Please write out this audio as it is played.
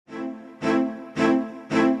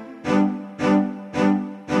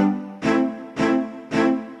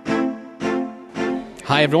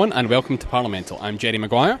Hi everyone and welcome to Parliamental. I'm Jerry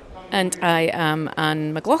Maguire. And I am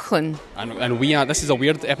Anne McLaughlin. And we are, this is a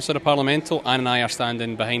weird episode of Parliamental. Anne and I are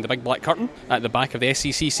standing behind the big black curtain at the back of the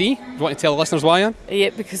SCCC. Do you want to tell the listeners why, Anne? Yeah,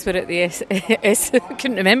 because we're at the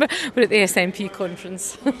couldn't remember, we're at the SNP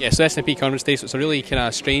conference. Yes, the SNP conference day, so it's a really kind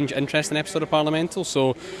of strange, interesting episode of Parliamental. So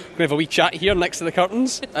we're going to have a wee chat here next to the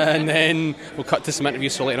curtains and then we'll cut to some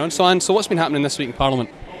interviews for later on. So Anne, so what's been happening this week in Parliament?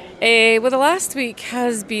 Well, the last week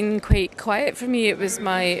has been quite quiet for me. It was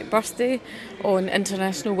my birthday on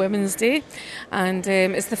International Women's Day, and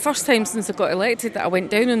it's the first time since I got elected that I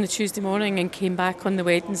went down on the Tuesday morning and came back on the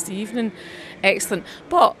Wednesday evening. Excellent.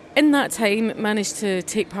 But in that time, managed to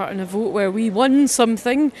take part in a vote where we won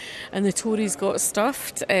something and the Tories got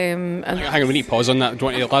stuffed. Hang on, we need to pause on that. Do you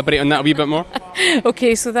want to elaborate on that a wee bit more?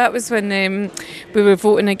 Okay, so that was when we were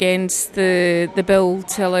voting against the bill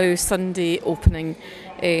to allow Sunday opening.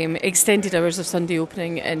 Extended hours of Sunday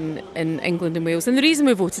opening in England and Wales. And the reason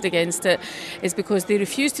we voted against it is because they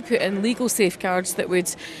refused to put in legal safeguards that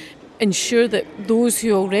would ensure that those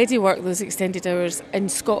who already work those extended hours in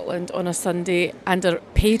Scotland on a Sunday and are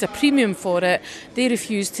paid a premium for it, they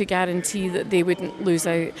refused to guarantee that they wouldn't lose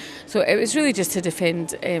out. So it was really just to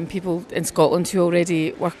defend people in Scotland who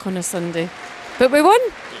already work on a Sunday. But we won.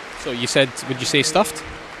 So you said, would you say stuffed?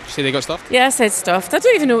 Say they got stuffed? Yeah, I said stuffed. I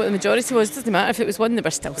don't even know what the majority was. It doesn't matter if it was one, they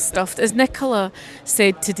were still stuffed. As Nicola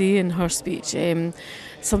said today in her speech,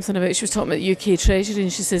 something about, she was talking about the UK Treasury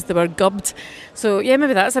and she says they were gubbed. So yeah,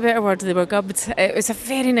 maybe that's a better word, they were gubbed. It was a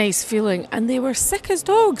very nice feeling and they were sick as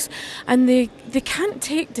dogs and they can't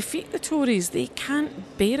take defeat, the Tories. They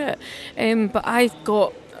can't bear it. But I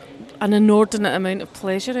got an inordinate amount of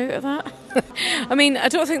pleasure out of that. I mean, I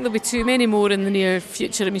don't think there'll be too many more in the near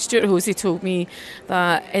future. I mean, Stuart Hosey told me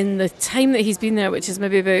that in the time that he's been there, which is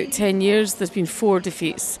maybe about 10 years, there's been 4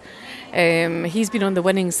 defeats. He's been on the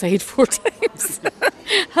winning side 4 times.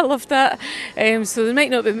 I love that. So there might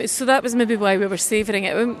not be. So that was maybe why we were savouring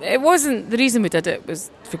it. It wasn't the reason we did it was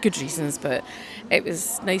for good reasons, but it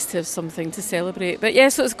was nice to have something to celebrate. But yeah,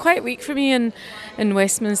 so it was quite a week for me in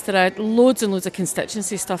Westminster. I had loads and loads of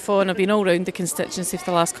constituency stuff on. I've been all round the constituency for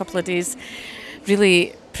the last couple of days.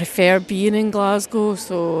 Really prefer being in Glasgow,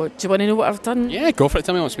 so do you want to know what I've done? Yeah, go for it,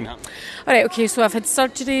 tell me what's been happening. Alright, okay, so I've had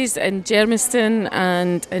surgeries in Germiston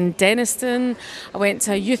and in Denniston. I went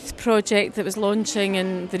to a youth project that was launching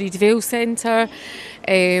in the Reid Vale Centre.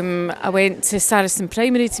 I went to Saracen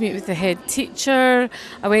Primary to meet with the head teacher.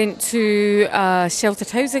 I went to a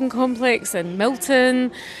sheltered housing complex in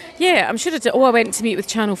Milton. Yeah, I'm sure I did. I went to meet with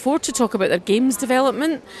Channel 4 to talk about their games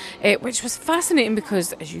development, which was fascinating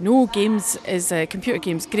because, as you know, games is computer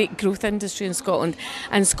games, great growth industry in Scotland,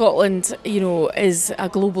 and Scotland, you know, is a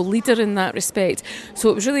global leader in that respect. So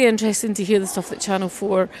it was really interesting to hear the stuff that Channel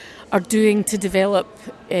 4 are doing to develop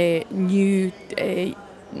new.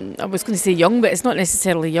 I was going to say young, but it's not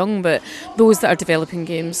necessarily young, but those that are developing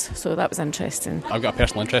games. So that was interesting. I've got a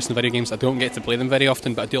personal interest in video games. I don't get to play them very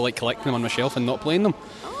often, but I do like collecting them on my shelf and not playing them.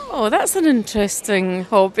 Oh, that's an interesting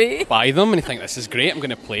hobby. Buy them and you think, this is great, I'm going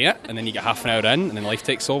to play it, and then you get half an hour in and then life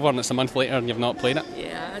takes over and it's a month later and you've not played it.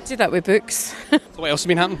 Yeah, I do that with books. So what else has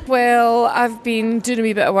been happening? Well, I've been doing a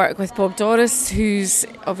wee bit of work with Bob Doris, who's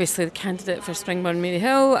obviously the candidate for Springburn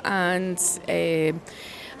Maryhill, and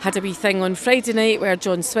had a wee thing on Friday night where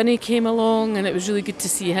John Swinney came along and it was really good to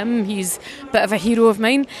see him. He's a bit of a hero of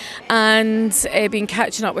mine. And been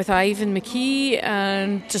catching up with Ivan McKee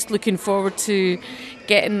and just looking forward to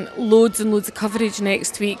getting loads and loads of coverage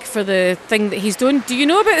next week for the thing that he's doing. Do you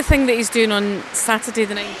know about the thing that he's doing on Saturday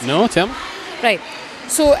the 19th? No, tell me. Right.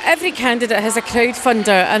 So every candidate has a crowdfunder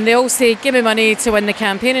and they all say, give me money to win the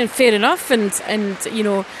campaign, and fair enough, and you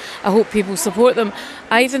know, I hope people support them.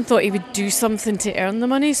 I even thought he would do something to earn the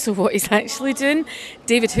money, so what he's actually doing,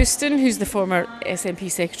 David Houston, who's the former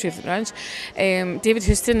SNP Secretary of the branch, David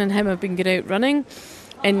Houston and him have been going out running.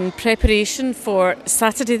 In preparation for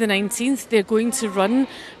Saturday the 19th, they're going to run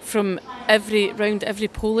from round every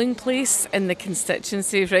polling place in the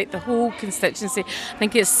constituency, right, the whole constituency. I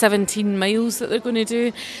think it's 17 miles that they're going to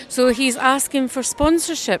do. So he's asking for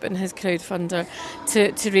sponsorship in his crowdfunder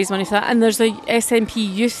to raise money for that. And there's a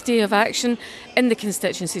SNP Youth Day of Action in the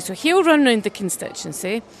constituency. So he'll run around the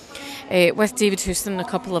constituency with David Houston and a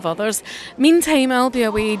couple of others. Meantime, I'll be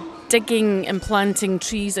away digging and planting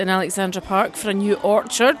trees in Alexandra Park for a new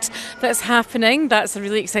orchard that's happening. That's a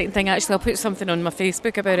really exciting thing, actually. I'll put something on my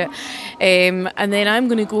Facebook about it. And then I'm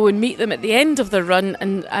going to go and meet them at the end of the run,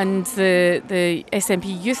 and the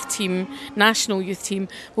SNP youth team, national youth team,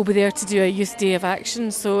 will be there to do a Youth Day of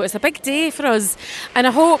Action. So it's a big day for us, and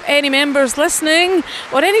I hope any members listening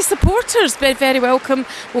or any supporters, be very welcome,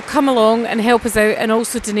 will come along and help us out and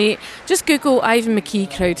also donate. Just Google Ivan McKee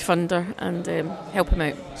crowdfunder and help him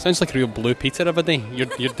out. Sounds like a real Blue Peter every day.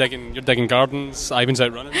 You're digging gardens, Ivan's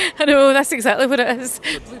out running. I know, that's exactly what it is.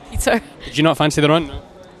 Blue Peter. Did you not fancy the run? No?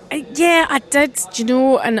 Yeah, I did,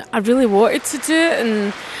 and I really wanted to do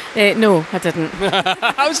it, and no, I didn't.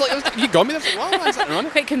 I was like, you got me there. Wow, is that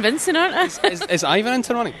running? Quite convincing, aren't I? Is Ivan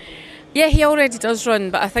into running? Yeah, he already does run,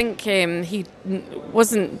 but I think he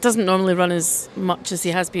doesn't normally run as much as he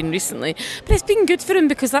has been recently. But it's been good for him,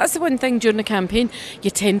 because that's the one thing during the campaign,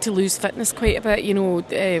 you tend to lose fitness quite a bit,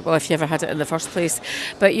 well, if you ever had it in the first place.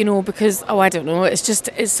 But, because, I don't know, it's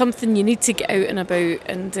something you need to get out and about.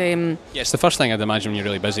 And yeah, it's the first thing I'd imagine when you're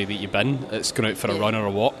really busy that you've been. It's going out for a run or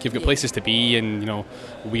a walk. You've got places to be and,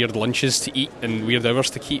 weird lunches to eat and weird hours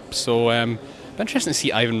to keep. So, interesting to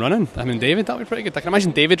see Ivan running. David, that'll be pretty good. I can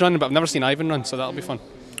imagine David running, but I've never seen Ivan run, so that'll be fun.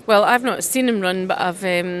 Well, I've not seen him run, but I've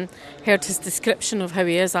heard his description of how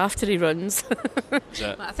he is after he runs.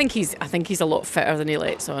 I think he's a lot fitter than he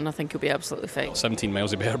lets on. I think he'll be absolutely fine. 17 miles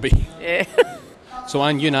he better be. Yeah. So,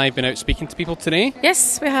 Anne, you and I have been out speaking to people today.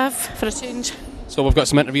 Yes, we have, for a change. So we've got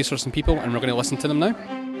some interviews for some people, and we're going to listen to them now.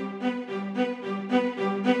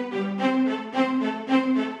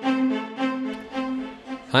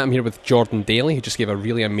 Hi, I'm here with Jordan Daly, who just gave a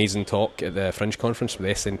really amazing talk at the Fringe Conference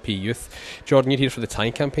with SNP Youth. Jordan, you're here for the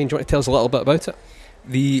TIE campaign. Do you want to tell us a little bit about it?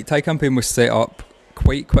 The TIE campaign was set up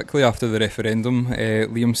quite quickly after the referendum.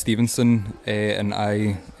 Liam Stevenson and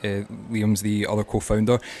I, Liam's the other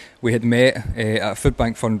co-founder, we had met at a food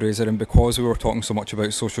bank fundraiser, and because we were talking so much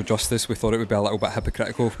about social justice, we thought it would be a little bit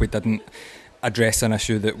hypocritical if we didn't address an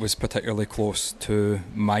issue that was particularly close to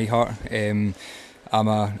my heart. I'm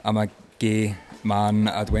a gay man.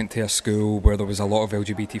 I'd went to a school where there was a lot of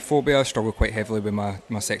LGBT phobia, struggled quite heavily with my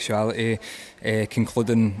sexuality,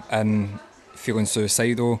 concluding feeling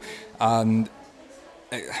suicidal, and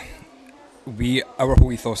our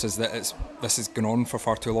whole ethos is that this has gone on for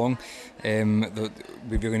far too long. That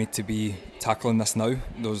we really need to be tackling this now.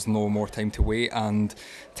 There's no more time to wait, and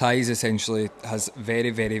TIES essentially has very,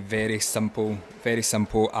 very, very simple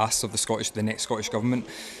asks of the next Scottish Government.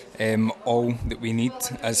 All that we need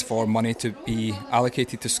is for money to be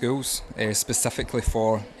allocated to schools, specifically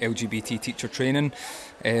for LGBT teacher training,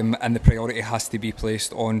 and the priority has to be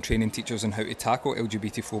placed on training teachers on how to tackle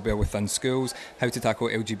LGBT phobia within schools, how to tackle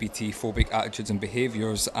LGBT phobic attitudes and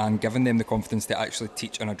behaviours, and giving them the confidence to actually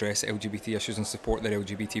teach and address LGBT issues and support their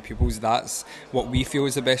LGBT pupils. That's what we feel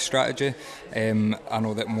is the best strategy. I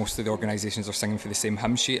know that most of the organisations are singing for the same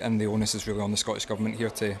hymn sheet, and the onus is really on the Scottish Government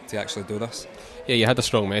here to actually do this. Yeah, you had a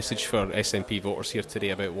strong message for SNP voters here today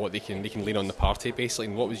about what they can lean on the party basically,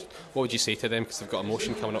 and what would you say to them, because they've got a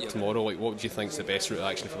motion coming up tomorrow? What would you think is the best route of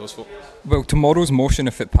action for those folk? Well, tomorrow's motion,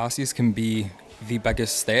 if it passes, can be the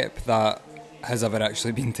biggest step that has ever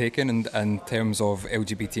actually been taken in terms of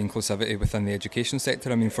LGBT inclusivity within the education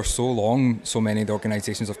sector. For so long, so many of the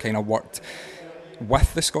organisations have kind of worked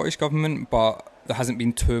with the Scottish Government, but there hasn't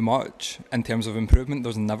been too much in terms of improvement.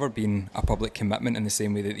 There's never been a public commitment in the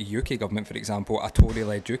same way that the UK Government, for example, a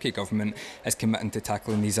Tory-led UK Government, is committing to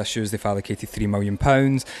tackling these issues. They've allocated £3 million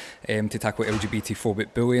to tackle LGBT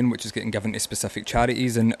phobic bullying, which is getting given to specific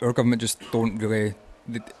charities, and our government just don't really...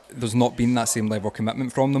 There's not been that same level of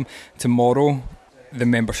commitment from them. Tomorrow, the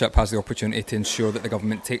membership has the opportunity to ensure that the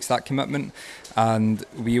government takes that commitment, and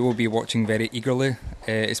we will be watching very eagerly,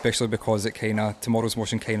 especially because tomorrow's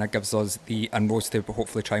motion gives us the inroads to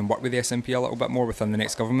hopefully try and work with the SNP a little bit more within the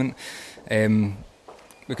next government,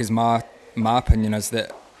 because my opinion is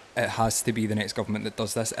that it has to be the next government that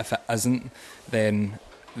does this. If it isn't, then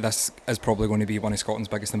this is probably going to be one of Scotland's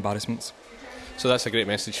biggest embarrassments. So that's a great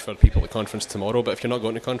message for people at the conference tomorrow, but if you're not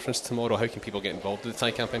going to conference tomorrow, how can people get involved with the TIE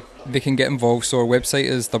campaign? They can get involved, so our website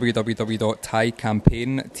is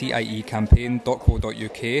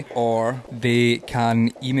www.tiecampaign.co.uk, or they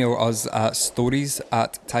can email us at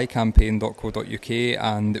stories@tiecampaign.co.uk,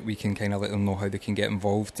 and we can kind of let them know how they can get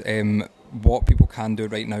involved. What people can do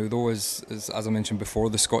right now, though, is, as I mentioned before,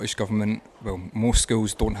 the Scottish Government, well, most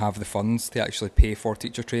schools don't have the funds to actually pay for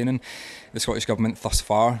teacher training. The Scottish Government thus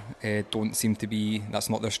far don't seem to be, that's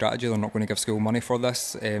not their strategy. They're not going to give school money for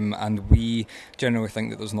this, and we generally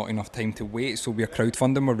think that there's not enough time to wait, so we are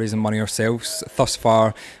crowdfunding, we're raising money ourselves. Thus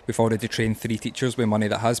far, we've already trained 3 teachers with money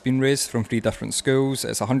that has been raised from 3 different schools.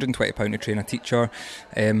 It's £120 to train a teacher,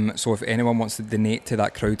 so if anyone wants to donate to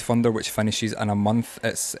that crowdfunder, which finishes in a month,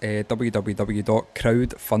 it's www.tiecampaign.co.uk.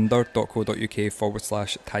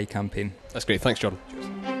 www.crowdfunder.co.uk/Thai campaign. That's great. Thanks, Jordan.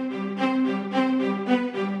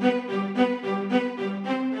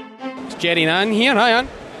 It's Jerry and Anne here. Hi, Anne.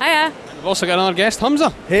 Hiya. We've also got another guest,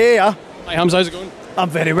 Hamza. Hey, Hi, Hamza. How's it going? I'm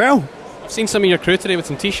very well. I've seen some of your crew today with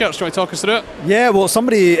some T-shirts. Do you want to talk us through it? Yeah, well,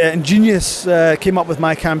 somebody ingenious came up with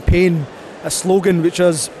my campaign, a slogan which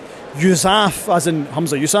is Yousaf, as in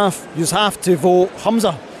Hamza Yousaf, Yousaf to vote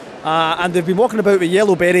Hamza. And they've been walking about with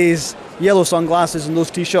yellow berets, yellow sunglasses and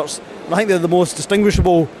those T-shirts. And I think they're the most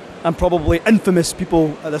distinguishable and probably infamous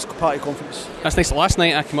people at this party conference. That's nice. Last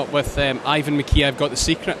night I came up with Ivan McKee, I've Got the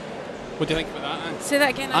Secret. What do you think about that, Anne? Say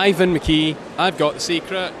that again. Ivan McKee, I've Got the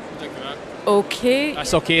Secret. What do you think of that? Okay.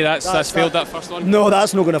 That's okay. That's failed, that first one. No,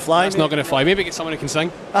 that's not going to fly. That's not going to fly. Maybe get someone who can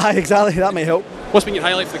sing. Exactly, that might help. What's been your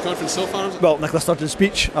highlight for the conference so far? Well, Nicola Sturgeon's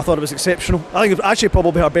speech, I thought it was exceptional. I think it was actually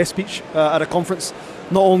probably her best speech at a conference.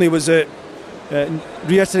 Not only was it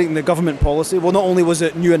reiterating the government policy, well, not only was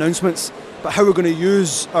it new announcements, but how we're going to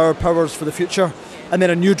use our powers for the future, and then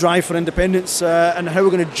a new drive for independence, and how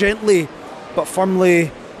we're going to gently but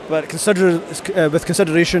firmly, but with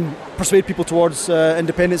consideration, persuade people towards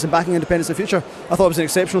independence and backing independence in the future. I thought it was an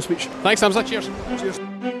exceptional speech. Thanks, Hamza. Cheers. Cheers.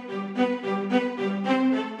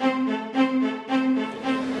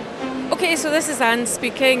 Okay, so this is Anne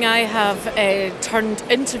speaking. I have turned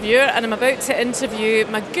interviewer, and I'm about to interview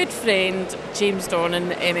my good friend James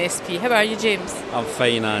Dornan, MSP. How are you, James? I'm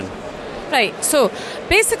fine, Anne. Right, so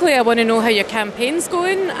basically I want to know how your campaign's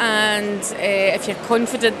going and if you're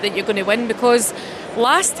confident that you're going to win, because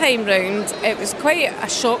last time round it was quite a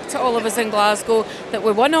shock to all of us in Glasgow that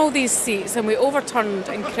we won all these seats and we overturned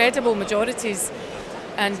incredible majorities.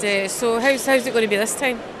 And so how's it going to be this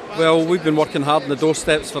time? Well, we've been working hard on the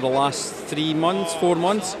doorsteps for the last 4 months.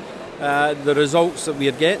 The results that we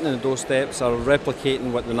are getting in the doorsteps are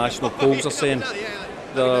replicating what the national polls are saying.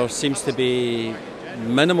 There seems to be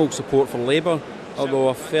minimal support for Labour, although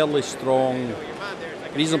a fairly strong,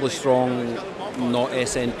 reasonably strong, not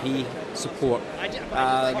SNP support.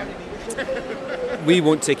 We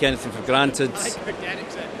won't take anything for granted.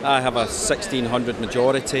 I have a 1,600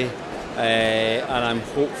 majority, and I'm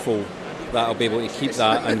hopeful that I'll be able to keep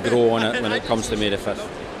that and grow on it when it comes to May the 5th.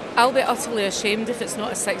 I'll be utterly ashamed if it's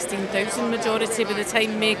not a 16,000 majority by the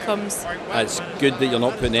time May comes. It's good that you're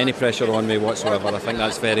not putting any pressure on me whatsoever. I think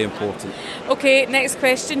that's very important. Okay, next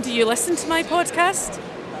question. Do you listen to my podcast?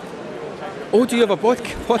 Oh, do you have a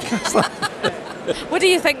podcast? What do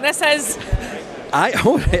you think this is? I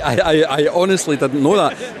honestly didn't know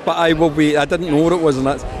that, but I didn't know what it was, and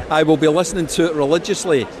I will be listening to it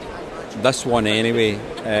religiously. This one anyway,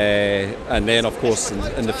 and then of course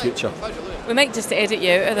in the future. We might just edit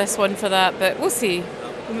you out of this one for that, but we'll see.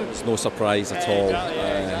 It's no surprise at all,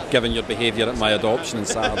 given your behaviour at my adoption on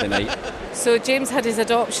Saturday night. So James had his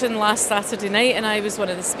adoption last Saturday night and I was one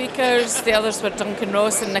of the speakers. The others were Duncan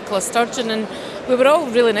Ross and Nicola Sturgeon, and we were all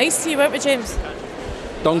really nice to you, weren't we, James?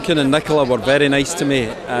 Duncan and Nicola were very nice to me.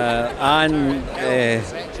 Anne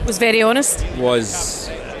was very honest. Was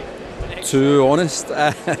too honest.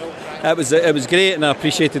 It was great, and I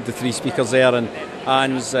appreciated the three speakers there, and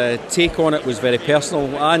Anne's take on it was very personal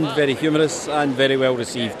and very humorous and very well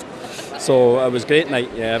received. So it was a great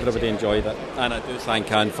night. Yeah, everybody enjoyed it, and I do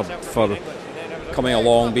thank Anne for coming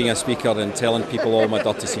along, being a speaker and telling people all my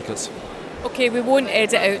dirty secrets. Okay, we won't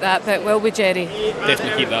edit out that bit, will we, Jerry?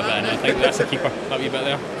 Definitely keep that bit in. I think that's a keeper, that wee bit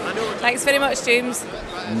there. Thanks very much, James.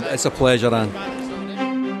 It's a pleasure, Anne.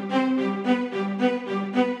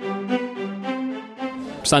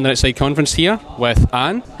 Standing outside conference here with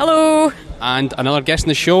Anne. Hello. And another guest in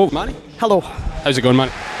the show, Manny. Hello. How's it going,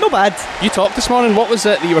 Manny? Not bad. You talked this morning. What was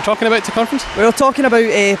it that you were talking about to conference? We were talking about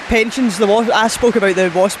pensions. I spoke about the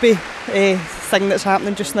WASPy thing that's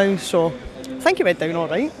happening just now, so I think it went down all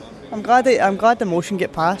right. I'm glad the motion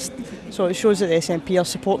get passed, so it shows that the SNP are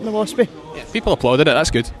supporting the WASPy. Yeah, people applauded it,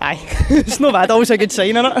 that's good. Aye, it's not bad, always a good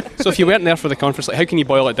sign, isn't it? So if you weren't there for the conference, how can you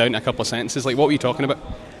boil it down to a couple of sentences? What were you talking about?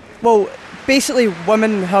 Well, basically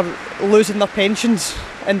women are losing their pensions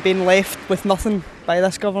and being left with nothing by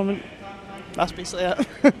this government. That's basically it.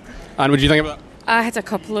 And what do you think about that? I had a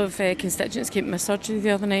couple of constituents came to my surgery the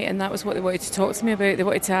other night, and that was what they wanted to talk to me about. They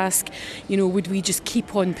wanted to ask, would we just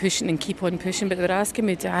keep on pushing and keep on pushing? But they were asking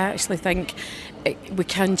me, do I actually think we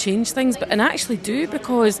can change things? And I actually do,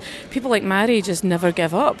 because people like Mary just never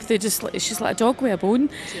give up. She's like a dog with a bone.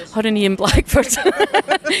 Her and Ian Blackford.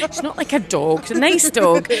 She's not like a dog, she's a nice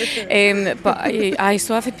dog. But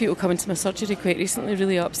so I've had people come into my surgery quite recently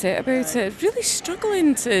really upset about it, really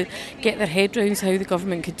struggling to get their head round how the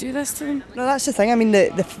government could do this to them. No, that's the thing. thing. I mean,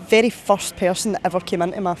 the very first person that ever came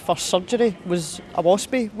into my first surgery was a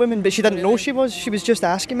WASPy woman, but she didn't know she was. She was just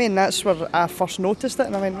asking me, and that's where I first noticed it.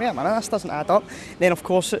 And I went, wait a minute, this doesn't add up. Then, of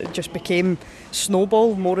course, it just became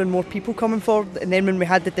snowball, more and more people coming forward. And then when we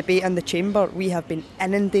had the debate in the chamber, we have been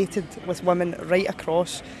inundated with women right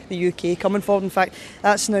across the UK coming forward. In fact,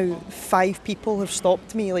 that's now 5 people have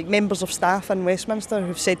stopped me, like members of staff in Westminster,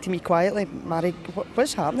 who've said to me quietly, Mary,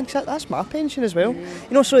 what's happening? That's my pension as well.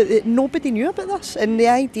 So nobody knew about this. And the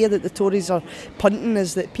idea that the Tories are punting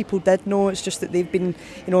is that people did know. It's just that they've been,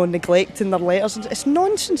 neglecting their letters. It's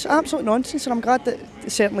nonsense, absolute nonsense. And I'm glad that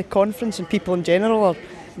certainly Conference and people in general are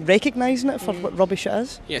recognising it for what rubbish it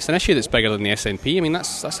is. Yeah, it's an issue that's bigger than the SNP. I mean,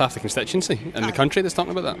 that's half the constituency in the country that's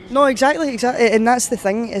talking about that. No, exactly. And that's the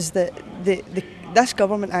thing, is that this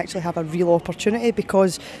government actually have a real opportunity,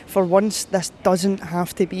 because for once this doesn't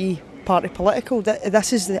have to be party political.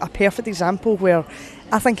 This is a perfect example where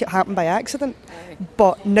I think it happened by accident,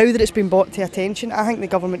 but now that it's been brought to attention, I think the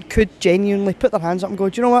government could genuinely put their hands up and go,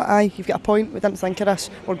 do you know what, you've got a point, we didn't think of this,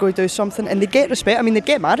 we're going to do something. And they get respect. I mean, they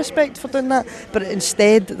get my respect for doing that, but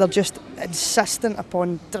instead they're just insistent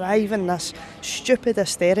upon driving this stupid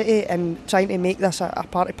austerity and trying to make this a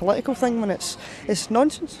party political thing when it's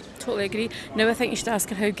nonsense. Totally agree. Now I think you should ask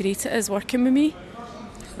her how great it is working with me.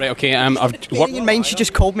 Right, okay. Bearing in mind she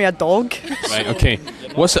just called me a dog. Right, okay.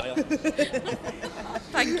 What's it?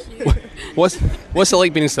 Thank you. What's it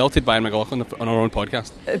like being insulted by Anne McLaughlin on our own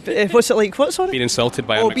podcast? What's it like? What, sorry? Being insulted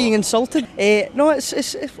by Anne McLaughlin. Being insulted. No,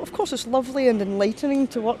 it's of course it's lovely and enlightening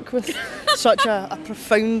to work with such a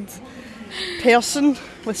profound person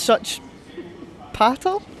with such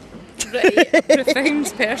patter. Right, a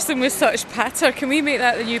profound person with such patter. Can we make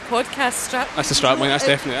that the new podcast strap? That's the strap line.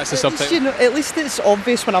 That's the subtitle. At least it's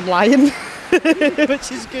obvious when I'm lying,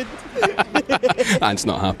 which is good. Anne's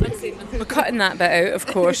not happy. We're cutting that bit out, of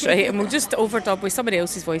course, right? And we'll just overdub with somebody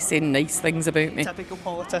else's voice saying nice things about me. Typical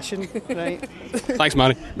politician, right? Thanks,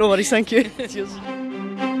 Mary. No worries, thank you. Cheers.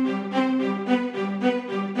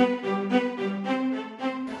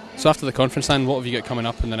 So after the conference, Anne, what have you got coming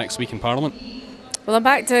up in the next week in Parliament? Well, I'm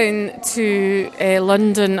back down to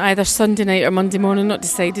London either Sunday night or Monday morning, not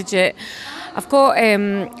decided yet. I've got,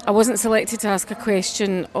 I wasn't selected to ask a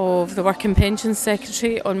question of the Work and Pensions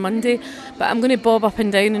Secretary on Monday, but I'm going to bob up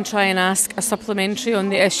and down and try and ask a supplementary on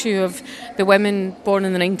the issue of the women born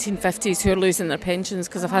in the 1950s who are losing their pensions,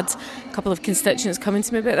 because I've had a couple of constituents coming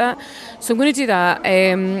to me about that. So I'm going to do that.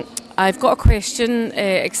 I've got a question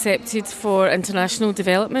accepted for international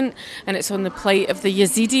development, and it's on the plight of the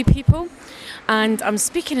Yazidi people. And I'm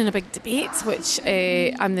speaking in a big debate, which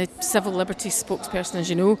I'm the Civil Liberties spokesperson, as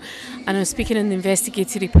you know, and I'm speaking in the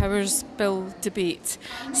Investigatory Powers Bill debate.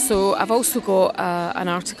 So I've also got an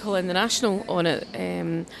article in The National on it,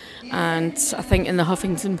 and I think in the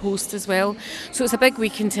Huffington Post as well. So it's a big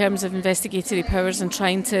week in terms of investigatory powers and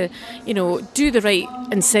trying to, do the right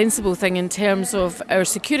and sensible thing in terms of our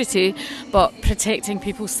security, but protecting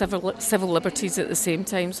people's civil liberties at the same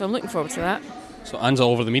time. So I'm looking forward to that. So Anne's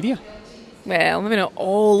all over the media? Well, maybe not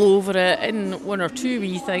all over it in one or two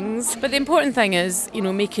wee things. But the important thing is,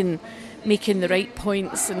 making the right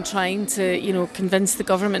points and trying to, convince the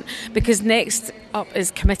government. Because next up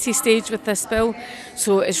is committee stage with this bill.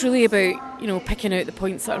 So it's really about, picking out the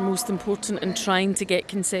points that are most important and trying to get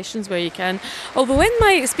concessions where you can. Although in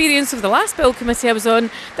my experience of the last bill committee I was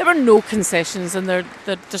on, there were no concessions, and there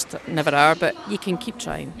just never are, but you can keep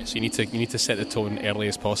trying. So you need to set the tone early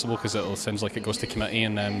as possible, because it sounds like it goes to committee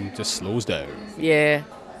and just slows down. Yeah.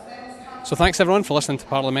 So thanks everyone for listening to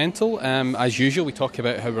Parliamental. As usual, we talk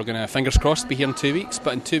about how we're going to, fingers crossed, be here in 2 weeks.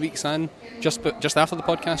 But in 2 weeks, Anne, just after the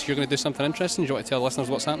podcast, you're going to do something interesting. Do you want to tell the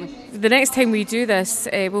listeners what's happening? The next time we do this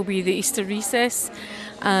will be the Easter recess.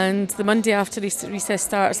 And the Monday after Easter recess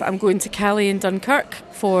starts, I'm going to Calais and Dunkirk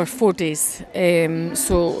for 4 days.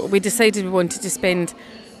 So we decided we wanted to spend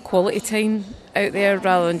quality time out there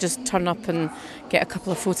rather than just turn up and get a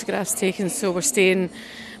couple of photographs taken. So we're staying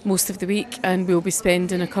most of the week, and we'll be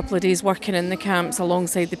spending a couple of days working in the camps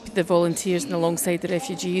alongside the volunteers and alongside the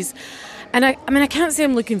refugees. And I can't say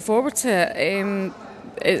I'm looking forward to it.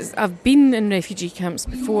 I've been in refugee camps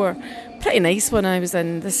before. Pretty nice when I was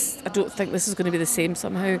in this. I don't think this is going to be the same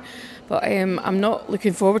somehow, but I'm not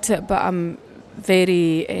looking forward to it, but I'm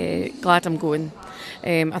very glad I'm going.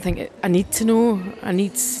 I think I need to know. I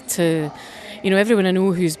need to... everyone I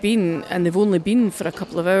know who's been, and they've only been for a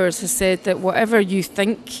couple of hours, has said that whatever you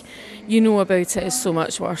think you know about it is so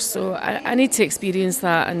much worse. So I need to experience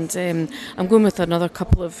that, and I'm going with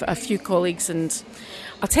a few colleagues, and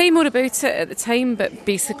I'll tell you more about it at the time, but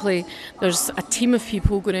basically there's a team of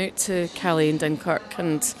people going out to Calais and Dunkirk,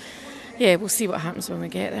 and yeah, we'll see what happens when we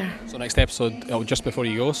get there. So next episode, just before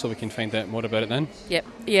you go, so we can find out more about it then. Yep.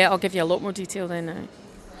 Yeah, I'll give you a lot more detail then.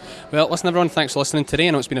 Well, listen everyone, thanks for listening today.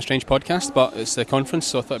 I know it's been a strange podcast, but it's the conference,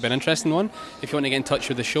 so I thought it'd be an interesting one. If you want to get in touch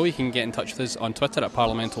with the show, you can get in touch with us on Twitter at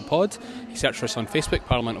ParliamentalPod. You search for us on Facebook,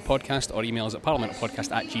 Parliamental Podcast, or email us at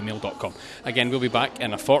parliamentalpodcast@gmail.com. Again, we'll be back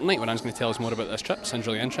in a fortnight when Anne's going to tell us more about this trip. Sounds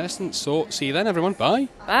really interesting. So, see you then everyone. Bye.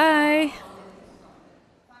 Bye.